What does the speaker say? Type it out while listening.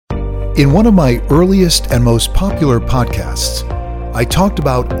In one of my earliest and most popular podcasts, I talked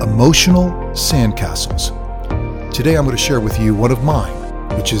about emotional sandcastles. Today I'm going to share with you one of mine,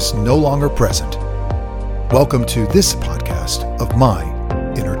 which is no longer present. Welcome to this podcast of My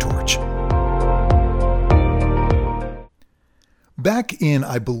Inner Torch. Back in,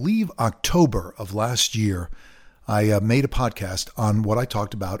 I believe, October of last year, I made a podcast on what I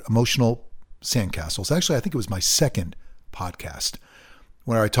talked about, emotional sandcastles. Actually, I think it was my second podcast,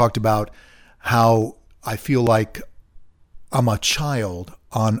 where I talked about how I feel like I'm a child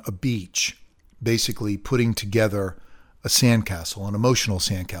on a beach, basically putting together a sandcastle, an emotional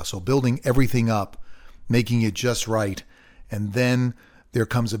sandcastle, building everything up, making it just right, and then there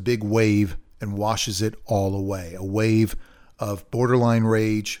comes a big wave and washes it all away. A wave of borderline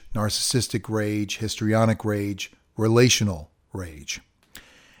rage, narcissistic rage, histrionic rage, relational rage.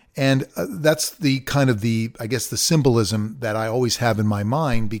 And that's the kind of the symbolism that I always have in my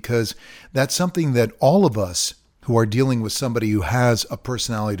mind, because that's something that all of us who are dealing with somebody who has a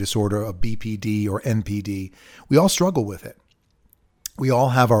personality disorder, a BPD or NPD, we all struggle with it. We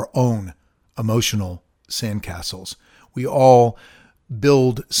all have our own emotional sandcastles. We all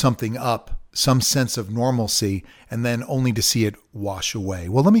build something up, some sense of normalcy, and then only to see it wash away.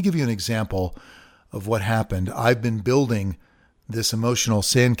 Well, let me give you an example of what happened. I've been building this emotional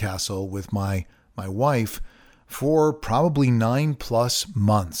sandcastle with my wife for probably 9+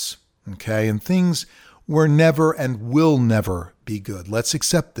 months. Okay. And things were never and will never be good. Let's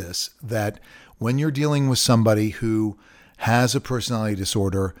accept this, that when you're dealing with somebody who has a personality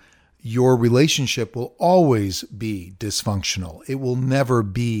disorder, your relationship will always be dysfunctional. It will never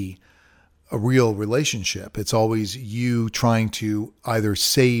be a real relationship. It's always you trying to either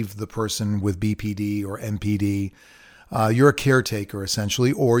save the person with BPD or NPD. You're a caretaker,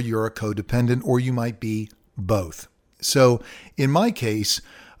 essentially, or you're a codependent, or you might be both. So in my case,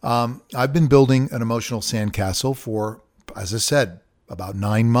 I've been building an emotional sandcastle for, as I said, about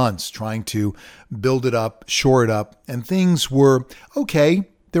 9 months, trying to build it up, shore it up, and things were okay.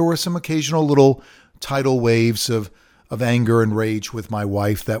 There were some occasional little tidal waves of anger and rage with my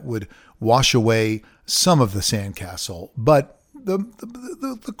wife that would wash away some of the sandcastle. But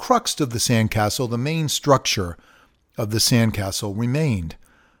the crux of the sandcastle, the main structure of the sandcastle, remained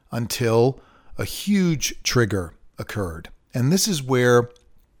until a huge trigger occurred. And this is where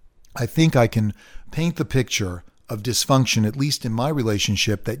I think I can paint the picture of dysfunction, at least in my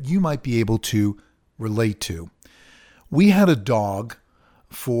relationship, that you might be able to relate to. We had a dog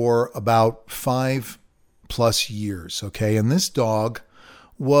for about 5+ years, okay? And this dog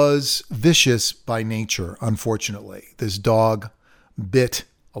was vicious by nature, unfortunately. This dog bit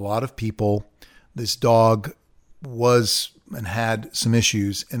a lot of people. This dog was and had some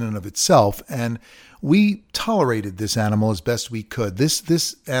issues in and of itself, and we tolerated this animal as best we could.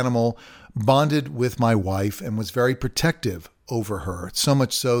 This animal bonded with my wife and was very protective over her, so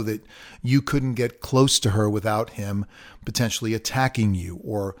much so that you couldn't get close to her without him potentially attacking you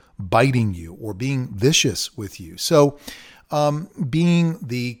or biting you or being vicious with you. So being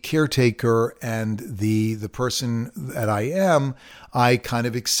the caretaker and the person that I am, I kind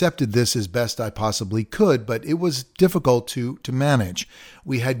of accepted this as best I possibly could, but it was difficult to manage.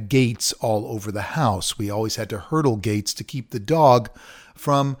 We had gates all over the house. We always had to hurdle gates to keep the dog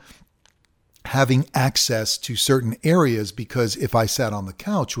from having access to certain areas, because if I sat on the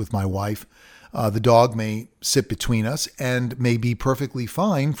couch with my wife, the dog may sit between us and may be perfectly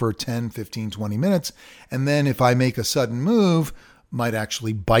fine for 10, 15, 20 minutes. And then if I make a sudden move, might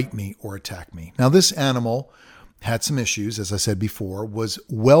actually bite me or attack me. Now, this animal had some issues, as I said before, was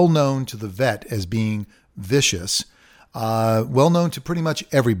well known to the vet as being vicious, well known to pretty much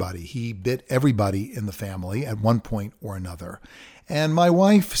everybody. He bit everybody in the family at one point or another. And my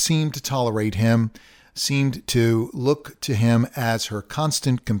wife seemed to tolerate him, seemed to look to him as her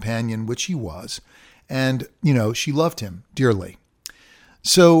constant companion, which he was. And, she loved him dearly.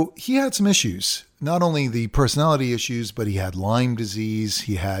 So he had some issues, not only the personality issues, but he had Lyme disease,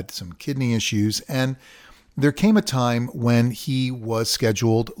 he had some kidney issues. And there came a time when he was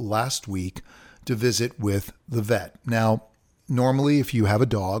scheduled last week to visit with the vet. Now, normally if you have a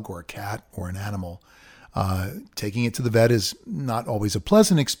dog or a cat or an animal, taking it to the vet is not always a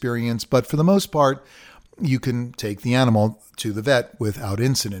pleasant experience, but for the most part, you can take the animal to the vet without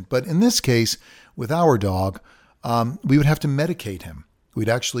incident. But in this case, with our dog, we would have to medicate him. We'd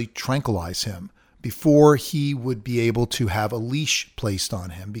actually tranquilize him before he would be able to have a leash placed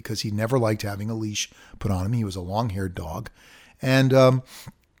on him, because he never liked having a leash put on him. He was a long-haired dog. And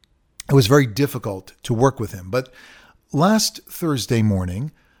it was very difficult to work with him. But last Thursday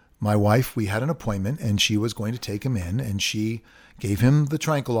morning, my wife, we had an appointment and she was going to take him in, and she gave him the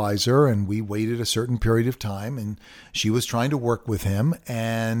tranquilizer, and we waited a certain period of time, and she was trying to work with him,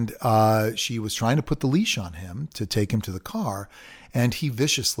 and she was trying to put the leash on him to take him to the car, and he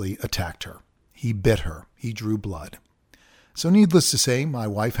viciously attacked her. He bit her. He drew blood. So needless to say, my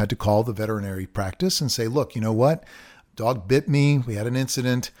wife had to call the veterinary practice and say, look, you know what? Dog bit me. We had an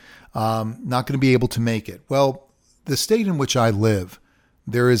incident. Not going to be able to make it. Well, the state in which I live,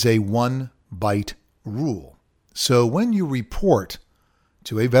 there is a one bite rule. So when you report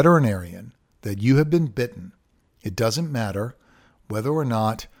to a veterinarian that you have been bitten, it doesn't matter whether or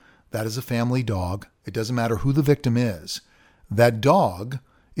not that is a family dog. It doesn't matter who the victim is. That dog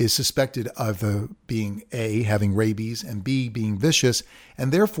is suspected of being A, having rabies, and B, being vicious,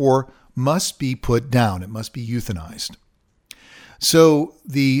 and therefore must be put down. It must be euthanized. So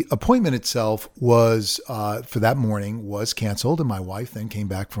the appointment itself was, for that morning, was canceled, and my wife then came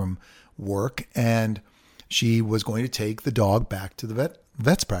back from work, and she was going to take the dog back to the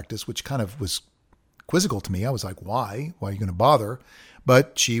vet's practice, which kind of was quizzical to me. I was like, why? Why are you going to bother?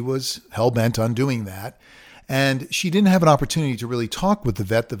 But she was hell-bent on doing that. And she didn't have an opportunity to really talk with the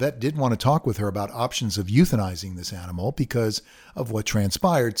vet. The vet did want to talk with her about options of euthanizing this animal because of what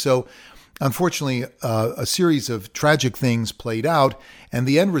transpired. So unfortunately, a series of tragic things played out, and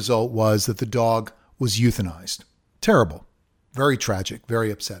the end result was that the dog was euthanized. Terrible, very tragic,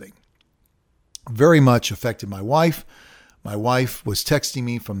 very upsetting. Very much affected my wife. My wife was texting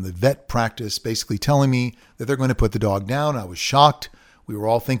me from the vet practice, basically telling me that they're going to put the dog down. I was shocked. We were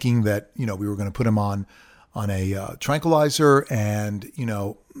all thinking that, we were going to put him on a tranquilizer and,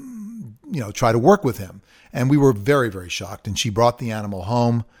 try to work with him. And we were very, very shocked. And she brought the animal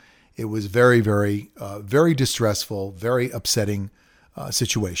home. It was very, very, very distressful, very upsetting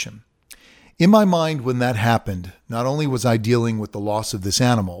situation. In my mind, when that happened, not only was I dealing with the loss of this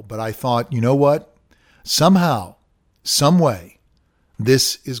animal, but I thought, you know what? Somehow, some way,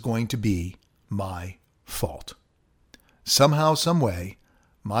 this is going to be my fault. Somehow, some way,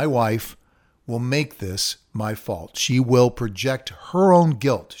 my wife will make this my fault. She will project her own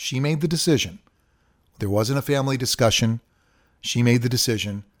guilt. She made the decision. There wasn't a family discussion. She made the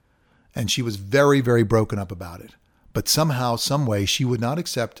decision, and she was very, very broken up about it. But somehow, some way, she would not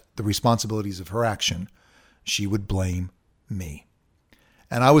accept the responsibilities of her action. She would blame me.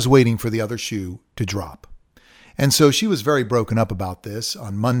 And I was waiting for the other shoe to drop. And so she was very broken up about this.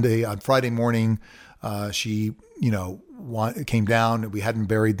 On Friday morning, she, came down. We hadn't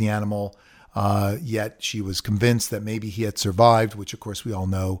buried the animal yet. She was convinced that maybe he had survived, which of course we all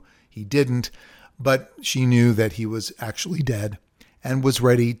know he didn't. But she knew that he was actually dead and was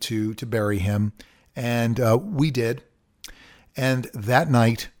ready to bury him. And we did. And that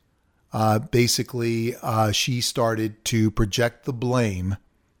night, basically, she started to project the blame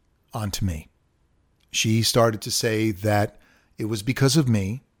onto me. She started to say that it was because of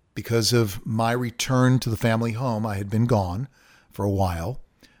me, because of my return to the family home. I had been gone for a while,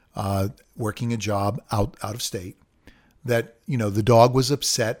 working a job out of state, that, the dog was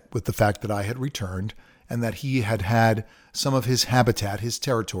upset with the fact that I had returned and that he had some of his habitat, his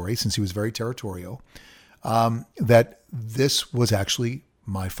territory, since he was very territorial, that this was actually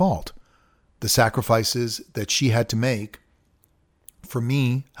my fault. The sacrifices that she had to make for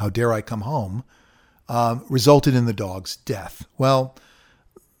me, how dare I come home, resulted in the dog's death. Well,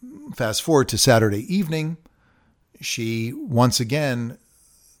 fast forward to Saturday evening, she once again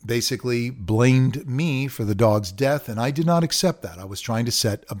basically blamed me for the dog's death, and I did not accept that. I was trying to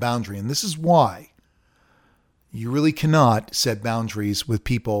set a boundary, and this is why. You really cannot set boundaries with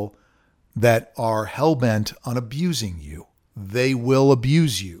people that are hell-bent on abusing you. They will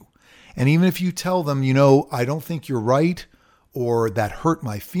abuse you. And even if you tell them, I don't think you're right, or that hurt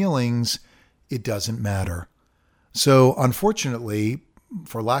my feelings, it doesn't matter. So unfortunately,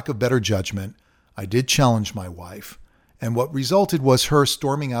 for lack of better judgment, I did challenge my wife. And what resulted was her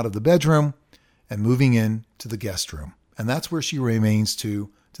storming out of the bedroom and moving in to the guest room. And that's where she remains to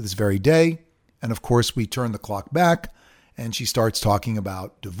this very day. And of course, we turn the clock back and she starts talking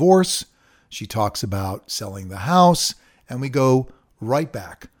about divorce. She talks about selling the house, and we go right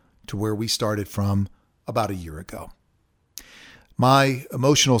back to where we started from about a year ago. My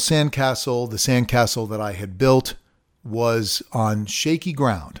emotional sandcastle, the sandcastle that I had built, was on shaky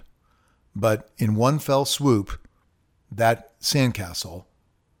ground. But in one fell swoop, that sandcastle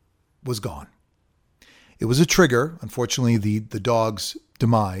was gone. It was a trigger. Unfortunately, the dog's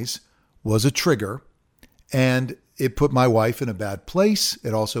demise was a trigger, and it put my wife in a bad place.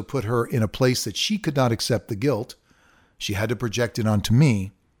 It also put her in a place that she could not accept the guilt. She had to project it onto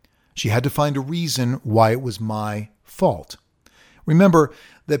me. She had to find a reason why it was my fault. Remember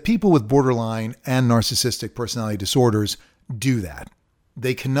that people with borderline and narcissistic personality disorders do that.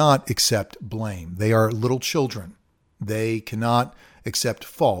 They cannot accept blame. They are little children. They cannot accept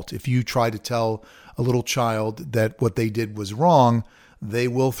fault. If you try to tell a little child that what they did was wrong, they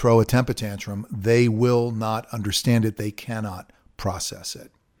will throw a temper tantrum. They will not understand it. They cannot process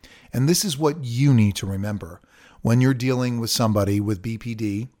it. And this is what you need to remember when you're dealing with somebody with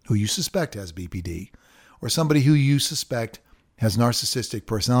BPD who you suspect has BPD, or somebody who you suspect has narcissistic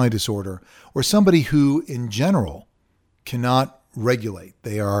personality disorder, or somebody who in general cannot regulate.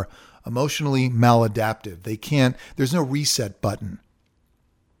 They are emotionally maladaptive. There's no reset button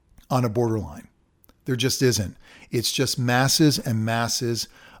on a borderline. There just isn't. It's just masses and masses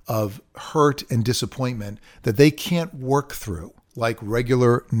of hurt and disappointment that they can't work through like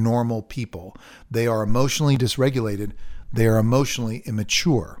regular, normal people. They are emotionally dysregulated. They are emotionally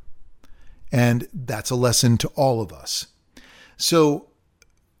immature. And that's a lesson to all of us. So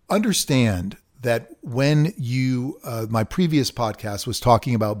understand that when my previous podcast was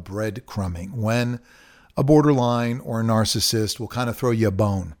talking about breadcrumbing, when a borderline or a narcissist will kind of throw you a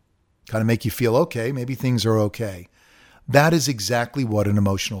bone, kind of make you feel okay, maybe things are okay. That is exactly what an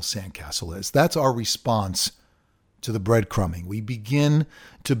emotional sandcastle is. That's our response to the breadcrumbing. We begin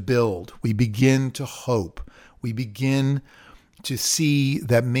to build. We begin to hope. We begin to see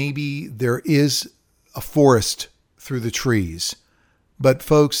that maybe there is a forest through the trees. But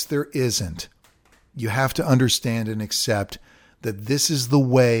folks, there isn't. You have to understand and accept that this is the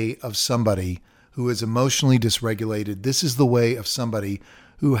way of somebody who is emotionally dysregulated. This is the way of somebody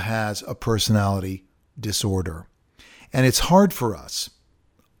who has a personality disorder. And it's hard for us.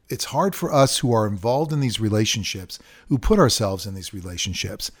 It's hard for us who are involved in these relationships, who put ourselves in these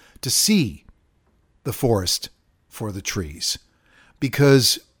relationships, to see the forest for the trees,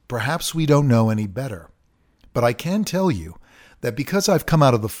 because perhaps we don't know any better. But I can tell you that because I've come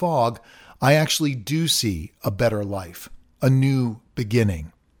out of the fog, I actually do see a better life, a new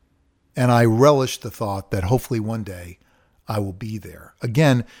beginning. And I relish the thought that hopefully one day I will be there.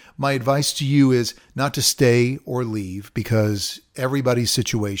 Again, my advice to you is not to stay or leave, because everybody's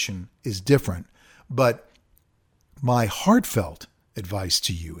situation is different. But my heartfelt advice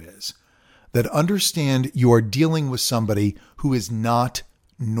to you is that understand you are dealing with somebody who is not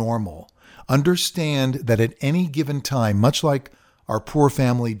normal. Understand that at any given time, much like our poor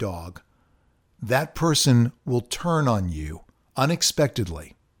family dog, that person will turn on you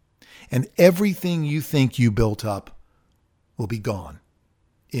unexpectedly. And everything you think you built up will be gone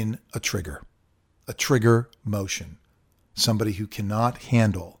in a trigger motion. Somebody who cannot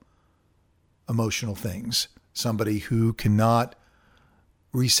handle emotional things, somebody who cannot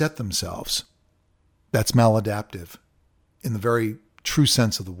reset themselves. That's maladaptive in the very true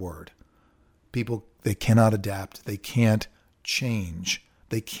sense of the word. People, they cannot adapt. They can't change.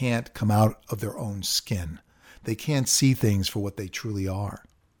 They can't come out of their own skin. They can't see things for what they truly are.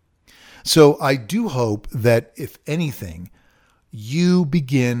 So I do hope that, if anything, you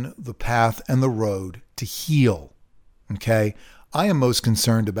begin the path and the road to heal. Okay? I am most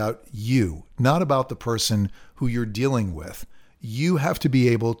concerned about you, not about the person who you're dealing with. You have to be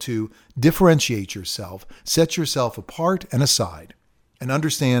able to differentiate yourself, set yourself apart and aside, and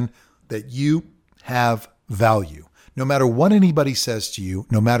understand that you have value. No matter what anybody says to you,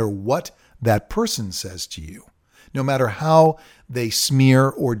 no matter what that person says to you, no matter how they smear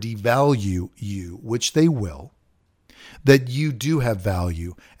or devalue you, which they will, that you do have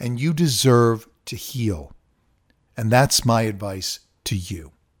value and you deserve to heal. And that's my advice to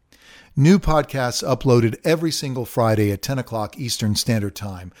you. New podcasts uploaded every single Friday at 10 o'clock Eastern Standard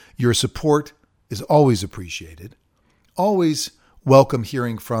Time. Your support is always appreciated. Always welcome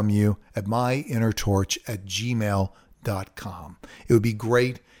hearing from you at myinnertorch@gmail.com. It would be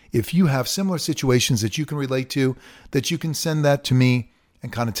great if you have similar situations that you can relate to, that you can send that to me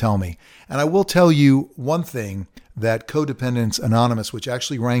and kind of tell me. And I will tell you one thing, that Codependence Anonymous, which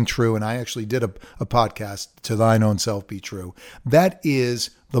actually rang true, and I actually did a podcast, To Thine Own Self Be True. That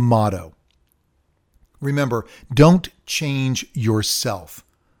is the motto. Remember, don't change yourself.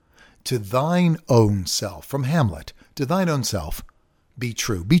 To thine own self, from Hamlet, to thine own self, be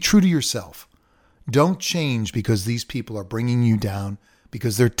true. Be true to yourself. Don't change because these people are bringing you down,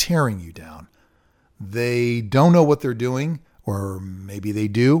 because they're tearing you down. They don't know what they're doing, or maybe they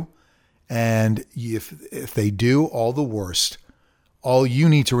do. And if they do, all the worst. All you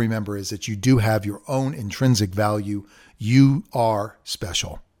need to remember is that you do have your own intrinsic value. You are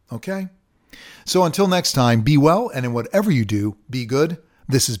special. Okay? So until next time, be well, and in whatever you do, be good.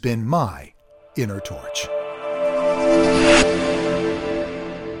 This has been my Inner Torch.